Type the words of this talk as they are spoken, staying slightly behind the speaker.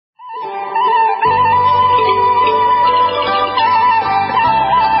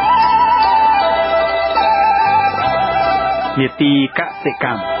នាទីកសិក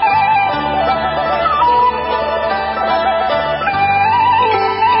ម្ម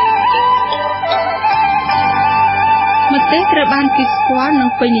ម្ទេសត្រូវបានគេស្គាល់និង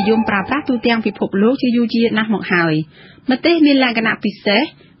ពេញនិយមប្រើប្រាស់ទូទាំងពិភពលោកជាយូរយារណាស់មកហើយម្ទេសមានលក្ខណៈពិសេស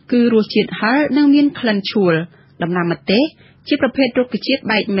គឺរសជាតិហឹរនិងមានក្លិនឆួលដំណាំម្ទេសជាប្រភេទរុក្ខជាតិ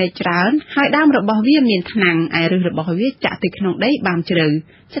បែកមែកច្រើនហើយដើមរបស់វាមានថ្នាំងឯឫសរបស់វាចាក់ទៅក្នុងដីបានជ្រៅ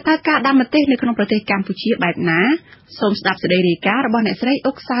ស្ថានភាពដាំម្ទេសនៅក្នុងប្រទេសកម្ពុជាបែបណាសូមស្ដាប់សេចក្តីរាយការណ៍របស់អ្នកស្រី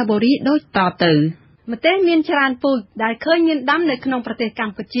អុកសាវរីដូចតទៅម្ទេសមានច្រើនពូជដែលឃើញមានដាំនៅក្នុងប្រទេសក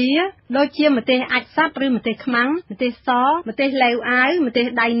ម្ពុជាដូចជាម្ទេសអាចសត្វឬម្ទេសខ្មាំងម្ទេសសម្ទេសឡេវអាវម្ទេស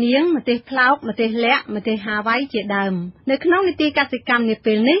ដៃនាងម្ទេសផ្លោកម្ទេសលាក់ម្ទេសហាវ៉ៃជាដើមនៅក្នុងនីតិកសិកម្មនា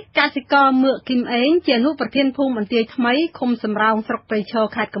ពេលនេះកសិករមឿកគឹមអេងជាអនុប្រធានភូមិបន្ទាយថ្មីឃុំសំរោងស្រុកព្រៃឈរ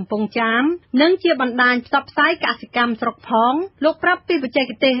ខេត្តកំពង់ចាមនិងជាបណ្ដាញផ្សព្វផ្សាយកសិកម្មស្រុកផងលោកប្រាប់ពីបច្ចេក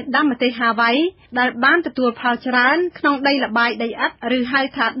ទេសដាំម្ទេសហាវ៉ៃដែលបានទទួលផលច្រើនក្នុងដីល្បាយដីឥដ្ឋឬហៅ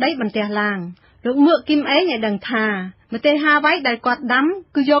ថាដីបន្ទះឡាងលោកមឿកគឹមអេងឲ្យដឹងថាម្ទេសហាវ៉ៃដែលគាត់ដាំ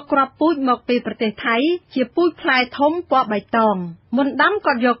គឺយកគ្រាប់ពូជមកពីប្រទេសថៃជាពូជផ្លែធំពណ៌បៃតងមុនដាំ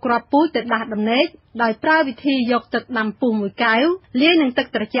គាត់យកគ្រាប់ពូជទៅដាស់ដំណេកដោយប្រើវិធីយកទឹកដាំពុះ1កែវលាយនឹងទឹក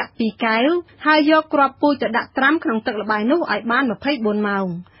ត្រជាក់2កែវហើយយកគ្រាប់ពូជទៅដាក់ត្រាំក្នុងទឹកល្បាយនោះឲ្យបាន24ម៉ោង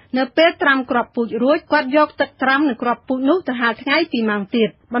នៅពេលត្រាំគ្រាប់ពូជរួចគាត់យកទឹកត្រាំនឹងគ្រាប់ពូជនោះទៅហាលថ្ងៃ2ម៉ោងទៀត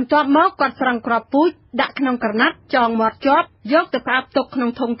បន្ទាប់មកគាត់ស្រង់គ្រាប់ពូជដាក់ក្នុងក្រណាត់ចងមាត់ជាប់យកទៅផ្អាប់ទុកក្នុង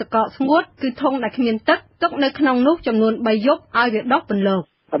ធុងទឹកកកស្ងួតគឺធុងដែលគ្មានទឹកទុកនៅក្នុងនោះចំនួន3យប់ឲ្យវាដុះពន្លក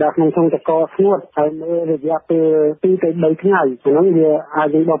ដាក់ក្នុងធុងទឹកកកស្ងួតហើយមើលរយៈពេល2ទៅ3ថ្ងៃហ្នឹងវាអាច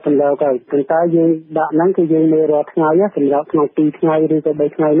យើងដុះពន្លកហើយប៉ុន្តែយើងដាក់ហ្នឹងគឺយើងមើលរាល់ថ្ងៃសម្រាប់ក្នុង2ថ្ងៃឬក៏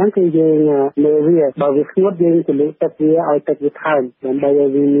3ថ្ងៃហ្នឹងគឺយើងមើលវាបើវាស្ងួតយើងទៅលើទឹកវាឲ្យទឹកវាថែមដើម្បីឲ្យ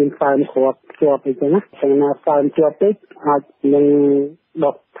វាមានផ្សែមគ្រាប់ជាប់អីចឹងណាតែណាផ្សែមជាប់ពេកអាចនឹង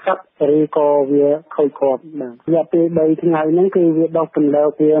ដុះស្កាត់ឬក៏វាខូចគ្រាប់បាទរយៈពេល3ថ្ងៃហ្នឹងគឺវាដុះពន្លក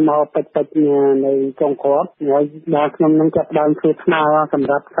វាមកពេចនៅចុងគ្រាប់ហើយដល់ខ្ញុំនឹងចាប់ដើមធ្វើថ្នាលសម្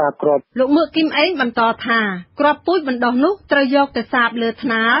រាប់សាបគ្រាប់លោកមឿកគឹមអេងបន្តថាគ្រាប់ពូជបណ្ដុះនោះត្រូវយកទៅសាបលើថ្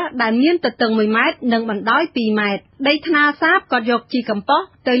នាលដែលមានទទឹង1ម៉ែត្រនិងបណ្ដោយ2ម៉ែត្រដីថ្នាលសាបគាត់យកជីកំប៉ុស្ត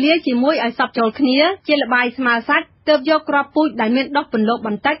ទៅលាយជាមួយឲ្យសព្វចូលគ្នាជាល្បាយស្មើសាច់ទើបយកគ្រាប់ពូជដែលមានដុះពន្លកប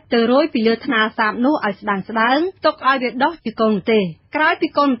ន្តិចទៅរោយពីលើថ្នាលសាបនោះឲ្យស្ដើងទុកឲ្យវាដុះជាកូនម្ទេសក្រោយពី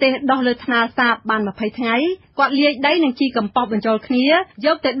កូនម្ទេសដុះលើថ្នាលសាបបាន20ថ្ងៃគាត់លាយដីនិងជីកំប៉ុស្តបញ្ចូលគ្នាយ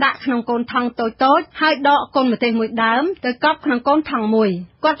កទៅដាក់ក្នុងកូនថង់តូចៗហើយដកកូនម្ទេសមួយដើមទៅកប់ក្នុងកូនថង់មួយ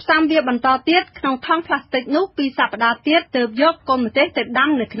គាត់ផ្សំវាបន្តទៀតក្នុងថង់ផ្លាស្ទិកនោះ2សប្តាហ៍ទៀតទើបយកកូនម្ទេសទៅដាំ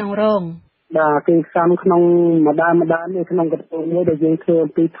នៅក្នុងរងបាទគឺផ្សំក្នុងម្ដងនេះក្នុងកន្ទោងមួយដែលយើងធ្វើ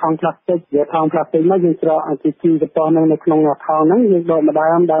ពីថង់ផ្លាស្ទិកយកថង់ផ្លាស្ទិកមកយើងច្រកឲ្យជីកប៉ុស្តនៅក្នុងថង់ហ្នឹងយើងដក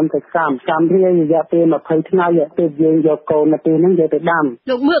ម្ដងទៅផ្សំវារយៈពេល20ថ្ងៃទើបយើងយកកូនម្ទេសហ្នឹងយកទៅដាំ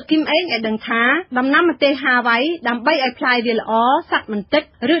លោកមឿកគឹមអេងឲ្យដឹងថាដំណាំម្ទេសហាវ៉ៃដើម្បីឲ្យផ្លែវាល្អសាច់មិនតិច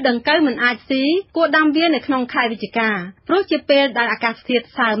ឬដង្កូវមិនអាចស៊ីគួរដាំវានៅក្នុងខែវិច្ឆិកាព្រោះជាពេលដែលអាកាសធាតុ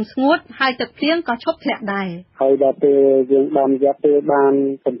សើមស្ងួតហើយទឹកភ្លៀងក៏ឈប់ធ្លាក់ដែរហើយដល់ពេលយើងដាំរយៈពេលបាន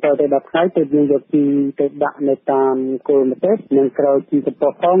7ទៅ10ថ្ងៃទើបយើងយកជីទៅដាក់នៅតាមគល់ម្ទេសនិងក្រោយជីកំប៉ុ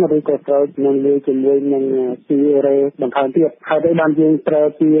ស្តផងឬក៏ក្រោយនឹងលាយជាមួយនឹងជីរ៉េបន្ថែមទៀតហើយដោយបានយើងប្រើ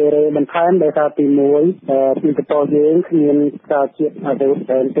ជីរ៉េបន្ថែមដោយសារទី1ជីកំប៉ុស្តយើងគ្មានសារជាតិអារ៉ូត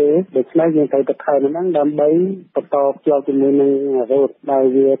ទេដូច្នេះយើងត្រូវបន្ថែមហ្នឹងដើម្បីបន្តភ្ជាប់ជាមួយនឹងអារ៉ូតដែល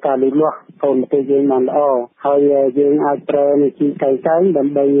វាការលូតលាស់កូនម្ទេសយើងបានល្អហើយយើងអាចប្រើនឹងជីកែងដើ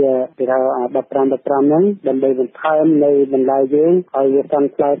ម្បីគេថា15ហ្នឹងដើម្បីបន្ថែមនៅបន្លែយើងឲ្យវាកាន់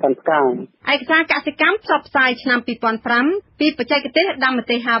ផ្លែកាន់ផ្កាឯកសារកសិកម្មផ្សព្វផ្សាយឆ្នាំ2005ពីបច្ចេកទេសដាំម្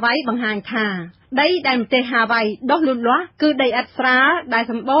ទេសហាវ៉ៃបង្ហាញថាដីដែលម្ទេសហាវ៉ៃដុះលូតលាស់គឺដីឥដ្ឋស្រាលដែល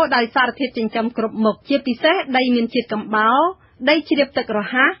សម្បូរដោយសារធាតុចិញ្ចឹមគ្រប់មុខជាពិសេសដីមានជាតិកំបោរដីជ្រាបទឹករ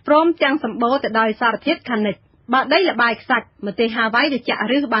ហ័សព្រមទាំងសម្បូរទៅដោយសារធាតុខានិចបើដីល្បាយខ្សាច់ម្ទេសហាវ៉ៃវាចាក់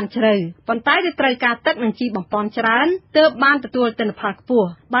ឫសបានជ្រៅប៉ុន្តែវាត្រូវការទឹកនិងជីបំប៉នច្រើនទើបបានទទួលទិន្នផលខ្ពស់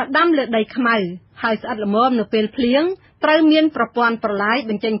បើដាំលើដីខ្មៅហើយស្អិតល្មមនៅពេលភ្លៀងត្រូវមានប្រព័ន្ធប្រឡាយ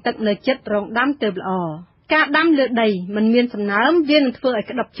បញ្ចេញទឹកនៅជិតរងដាំទើបល្អការដាំលើដីមិនមានសំណើមវានឹងធ្វើឲ្យ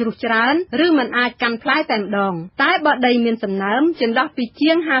ក្តឹបជ្រុះច្រើនឬមិនអាចកាន់ផ្លែតែម្ដងតែបើដីមានសំណើមចន្លោះពី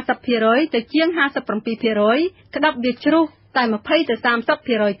ជាង 50% ទៅជាង 57% ក្តឹបវាជ្រុះតែ20ទៅ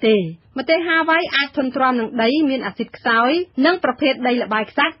30% ទេម្ទេសហាវ៉ៃអាចធន់ទ្រាំនឹងដីមានអាស៊ីតខ្សោយនិងប្រភេទដីល្បាយ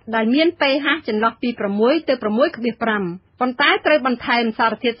ខ្សាច់ដែលមាន pH ចន្លោះពី6ទៅ 6.5 ប៉ុន្តែត្រូវបន្ថែមសា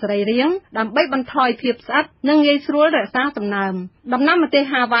រធាតុសរីរាង្គដើម្បីបន្ថយភាពស្អិតនិងងាយស្រួលរក្សាសំណើមដំណាំម្ទេស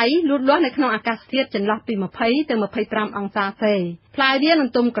ហាវ៉ៃលូតលាស់នៅក្នុងអាកាសធាតុចន្លោះពី20ទៅ25អង្សាសេផ្លែវានឹង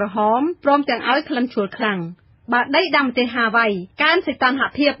ទុំក្រហមព្រមទាំងឲ្យក្លិនឆួលខ្លាំង បើដីដាំម្ទេសហាវ៉ៃកើនសីតុណ្ហ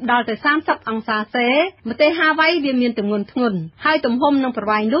ភាពដល់ទៅ30អង្សាសេម្ទេសហាវ៉ៃវាមានទម្ងន់ធ្ងន់ហើយទំហំនិងប្រ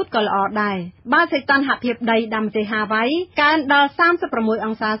វែងលូតក៏ល្អដែរបើសីតុណ្ហភាពដីដាំម្ទេសហាវ៉ៃកើនដល់36អ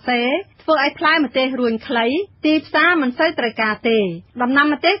ង្សាសេធ្វើឲ្យផ្លែម្ទេសរួញខ្លីទីផ្សារមិនសូវត្រូវការទេដំណាំ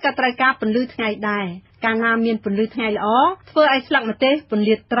ម្ទេសក៏ត្រូវការពន្លឺថ្ងៃដែរកាលណាមានពន្លឺថ្ងៃល្អធ្វើឲ្យស្លឹកម្ទេសពន្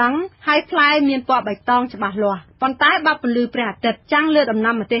លាតត្រង់ហើយផ្លែមានពណ៌បៃតងច្បាស់លាស់ប៉ុន្តែបើពន្លឺព្រះអាទិត្យចាំងលើដំ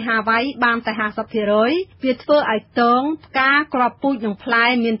ណាំម្ទេសហាវ៉ៃបានតែ 50% វាធ្វើឲ្យតងផ្កាគ្រាប់ពូជនិងផ្លែ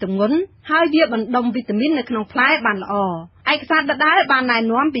មានទម្ងន់ហើយវាបណ្ដុំវីតាមីននៅក្នុងផ្លែបានល្អឯកសារដដែលបានណែ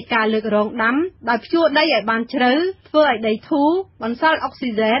នាំពីការលើករងដាំដោយភ្ជួរដីឲ្យបានជ្រៅធ្វើឲ្យដីធូរបន្សល់អុកស៊ី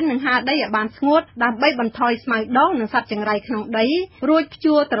ហ្សែននិងហាលដីឲ្យបានស្ងួតដើម្បីបន្ថយស្មៅដងនិងសត្វចង្រៃក្នុងដីរួចភ្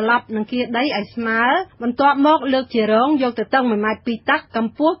ជួរត្រឡប់នឹងគាដីឲ្យស្មើបន្ទាប់មកលើកជារងយកទៅតឹង 1 ម៉ែត្រ 2 តឹកក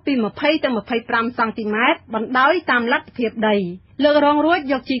ម្ពស់ពី 20 ទៅ 25 សង់ទីម៉ែត្របណ្ដោយតាមលទ្ធភាពដីលើករងរួច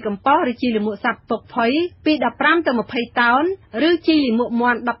យកជីកំប៉ុស្តឬជីលាមកសត្វពុកផុយពី15ទៅ20តោនឬជីលាមក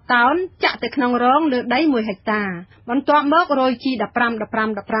មាន់10តោនចាក់ទៅក្នុងរងលើដី1ហិកតាបន្ទាប់មករោយជី15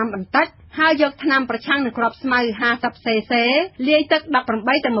 15 15បន្តិចហើយយកថ្នាំប្រឆាំងនឹងគ្រាប់ស្មៅ 50 cc លាយទឹក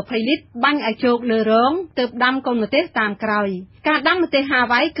18ទៅ20លីត្របាញ់ឲ្យជោគលើរងទើបដាំកូនម្ទេសតាមក្រោយការដាំម្ទេសហា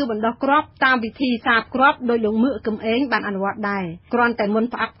វ៉ៃគឺបណ្ដោះគ្រាប់តាមវិធីសាបគ្រាប់ដោយលោកមឿកគឹមអេងបានអនុវត្តដែរគ្រាន់តែមុន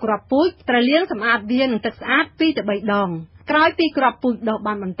ផ្អាប់គ្រាប់ពូជត្រូវលាងសម្អាតវានឹងទឹកស្អាត 2 ទៅ 3 ដងក្រោយពីគ្រាប់ពូជដុះ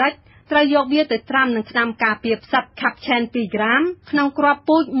បានបន្តិចត្រូវយកវាទៅត្រាំនឹងថ្នាំការពារផ្សិត Capchen 2 ក្រាមក្នុងគ្រាប់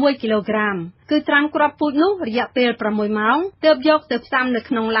ពូជ1គីឡូក្រាមគឺត្រាំគ្រាប់ពូជនោះរយៈពេល6ម៉ោងទើបយកទៅផ្សាំនៅ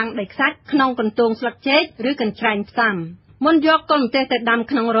ក្នុងឡាំងដីខ្សាច់ក្នុងកន្ទោងស្លឹកចេកឬកញ្ច្រែងផ្សាំមុនយកកូនម្ទេសទៅដាំ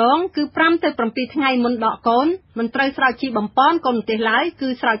ក្នុងរងគឺ5ទៅ7ថ្ងៃមុនដកកូនមិនត្រូវស្រោចជីបំប៉នកូនម្ទេសឡើយគឺ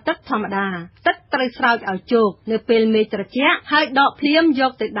ស្រោចទឹកធម្មតាទឹកត្រូវស្រោចឲ្យជោគនៅពេលមេឃត្រជាក់ហើយដកភ្លាមយ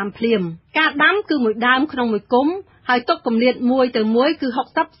កទៅដាំភ្លាមការដាំគឺមួយដើមក្នុងមួយគុម្ពហើយទុកគម្លាត1ទៅ1គឺ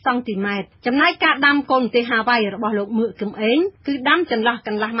60សង់ទីម៉ែត្រចំណែកការដាំកូនម្ទេសហាវ៉ៃរបស់លោកមឿកគឹមអេងគឺដាំចន្លោះក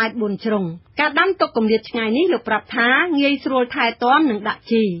ន្លះម៉ែត្រ4ជ្រុងការដាំទុកគម្លាតឆ្ងាយនេះលោកប្រាប់ថាងាយស្រួលថែទាំនិងដាក់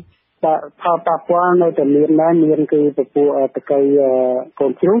ជីផលប៉ះពាល់នៅតែមានដែរមានគឺពពួកតកៃកូ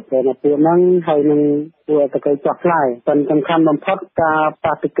នជ្រូកតែនៅពួកហ្នឹងហើយនឹងពួកតកៃចោះផ្លែប៉ុន្តែសំខាន់បំផុតការ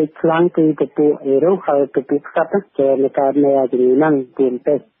ប៉ះទង្គិចខ្លាំងគឺពពួកអេរ៉ូហើយពពួកផ្សិតចូលនៅកើតនៅជំងឺហ្នឹងពួន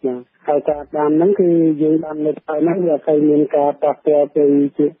ទេណាហើយការដាំហ្នឹងគឺយើងដាំនៅផ្ទៃហ្នឹងវាអត់មានការប៉ះពាល់ទៅ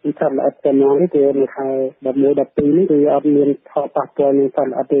ជាសត្វល្អិតតែមកទេនៅខែ11 12នេះគឺអត់មានផលប៉ះពាល់នឹងសត្វ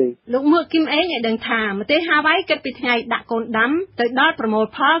ល្អិតទេលោកមឿកគឹមអេងឲ្យដឹងថាម្ទេសហាវ៉ៃគិតពីថ្ងៃដាក់កូនដាំទៅដល់ប្រមូល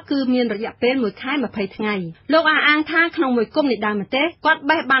ផលគឺមានរយៈពេល1ខែ20ថ្ងៃលោកអះអាងថាក្នុងមួយគុម្ពនៃដើមម្ទេសគាត់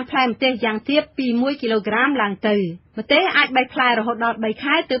បេះបានផ្លែម្ទេសយ៉ាងទាបពី1គីឡូក្រាមឡើងទៅម្ទេសអាចបេះផ្លែរហូតដល់3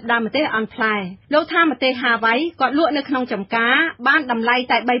ខែទើបដើមម្ទេសអន់ផ្លែលោកថាម្ទេសហាវ៉ៃគាត់លក់នៅក្នុងចម្ការបានតម្លៃ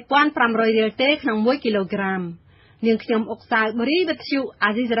តែ 3,500 រៀលទេក្នុង1គីឡូក្រាមនាងខ្ញុំអុកសាវប៊ូរីវិទ្យុអា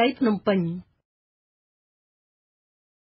ស៊ីសេរីភ្នំពេញ